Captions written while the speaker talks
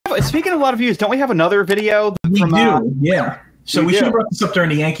speaking of a lot of views, don't we have another video? We do, yeah. So we should have brought this up during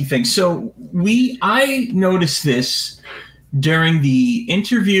the Yankee thing. So I noticed this during the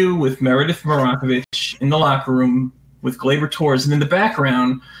interview with Meredith Marakovich in the locker room with Gleyber Torres, and in the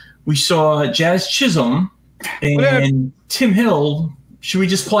background we saw Jazz Chisholm and Tim Hill. Should we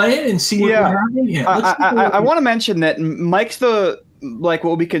just play it and see what happened? Yeah. I want to mention that Mike's what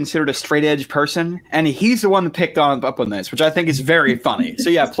would be considered a straight edge person, and he's the one that picked up on this, which I think is very funny.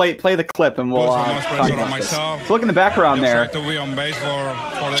 So yeah, play the clip and we'll talk about this. So look in the background there.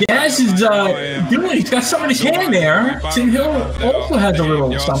 Jazz is doing. He's got some in his hand there. Tim Hill also has a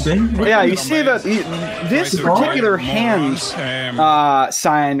little something. Yeah, you see that this particular hand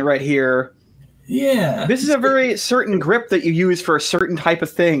sign right here. Yeah, this is a very certain grip that you use for a certain type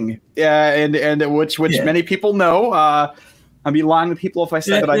of thing, and which many people know. I'd be lying to people if I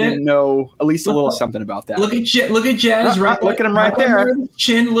said that I didn't know at least a little something about that. Look at Jazz, right? Look at him right there.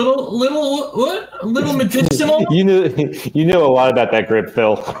 Chin, little medicinal. You know a lot about that grip,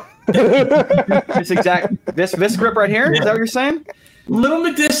 Phil. This grip right here. Is that what you're saying? Little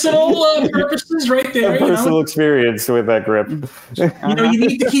medicinal purposes right there. Personal experience with that grip. You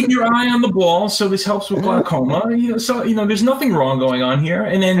need to keep your eye on the ball, so this helps with glaucoma. There's nothing wrong going on here.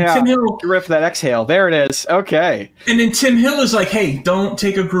 And then Tim Hill rip that exhale. There it is. Okay. And then Tim Hill is like, "Hey, don't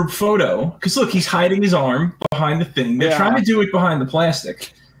take a group photo," because look, he's hiding his arm behind the thing. They're trying to do it behind the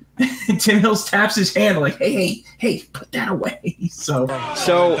plastic. And Tim Hill taps his hand like, hey, put that away. So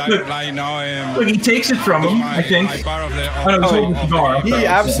look, he takes it from him, I think. He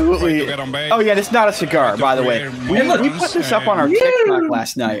absolutely. Oh yeah, it's not a cigar, by the way. We put this up on our TikTok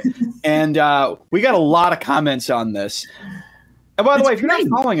last night, and we got a lot of comments on this. And by the way, if you're not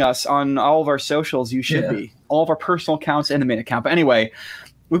following us on all of our socials, you should be. All of our personal accounts and the main account. But anyway,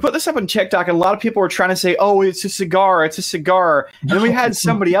 we put this up on TikTok, and a lot of people were trying to say, "Oh, it's a cigar, it's a cigar." And then we had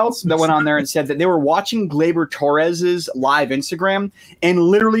somebody else that went on there and said that they were watching Gleyber Torres's live Instagram, and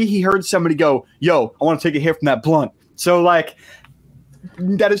literally he heard somebody go, "Yo, I want to take a hit from that blunt." So like,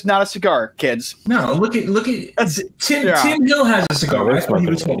 that is not a cigar, kids. No, look at Tim Hill has a cigar. That's what he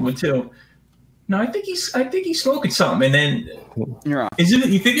was smoking too. No, I think he's smoking something, and then is it?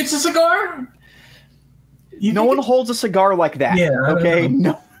 You think it's a cigar? No one holds a cigar like that. Yeah. Okay.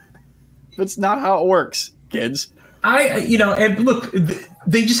 No, that's not how it works, kids. And look,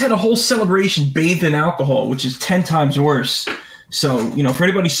 they just had a whole celebration bathed in alcohol, which is 10 times worse. So, for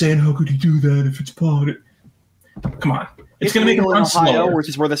anybody saying, "How could he do that if it's pot?" Come on, it's going to make it run slower. Which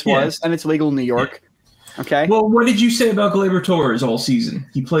is where this was, and it's legal in New York. Okay. Well, what did you say about Gleyber Torres all season?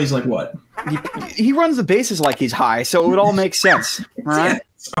 He plays like what? He runs the bases like he's high, so it would all make sense. All right.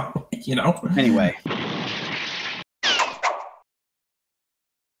 So, Anyway.